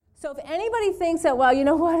So if anybody thinks that, well, you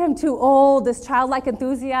know what, I'm too old, this childlike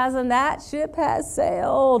enthusiasm, that ship has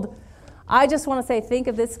sailed. I just want to say, think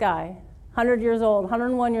of this guy, 100 years old,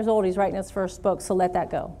 101 years old, he's writing his first book, so let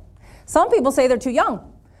that go. Some people say they're too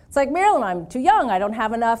young. It's like, Marilyn, I'm too young. I don't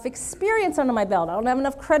have enough experience under my belt. I don't have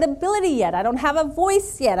enough credibility yet. I don't have a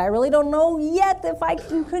voice yet. I really don't know yet if I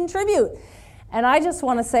can contribute. And I just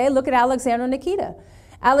want to say, look at Alexandra Nikita.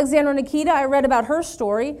 Alexandra Nikita, I read about her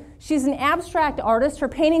story. She's an abstract artist. Her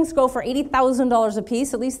paintings go for $80,000 a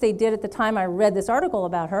piece. At least they did at the time I read this article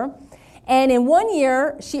about her. And in 1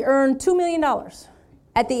 year, she earned $2 million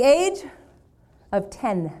at the age of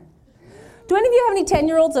 10. Do any of you have any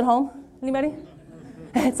 10-year-olds at home? Anybody?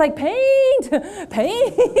 It's like, paint,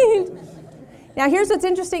 paint. Now, here's what's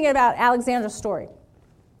interesting about Alexandra's story.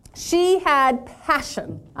 She had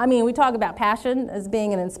passion. I mean, we talk about passion as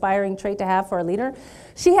being an inspiring trait to have for a leader.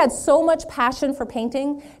 She had so much passion for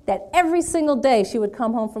painting that every single day she would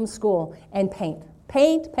come home from school and paint.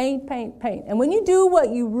 Paint, paint, paint, paint. And when you do what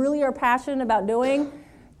you really are passionate about doing,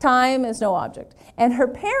 time is no object. And her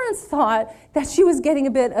parents thought that she was getting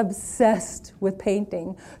a bit obsessed with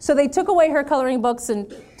painting. So they took away her coloring books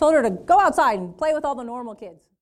and told her to go outside and play with all the normal kids.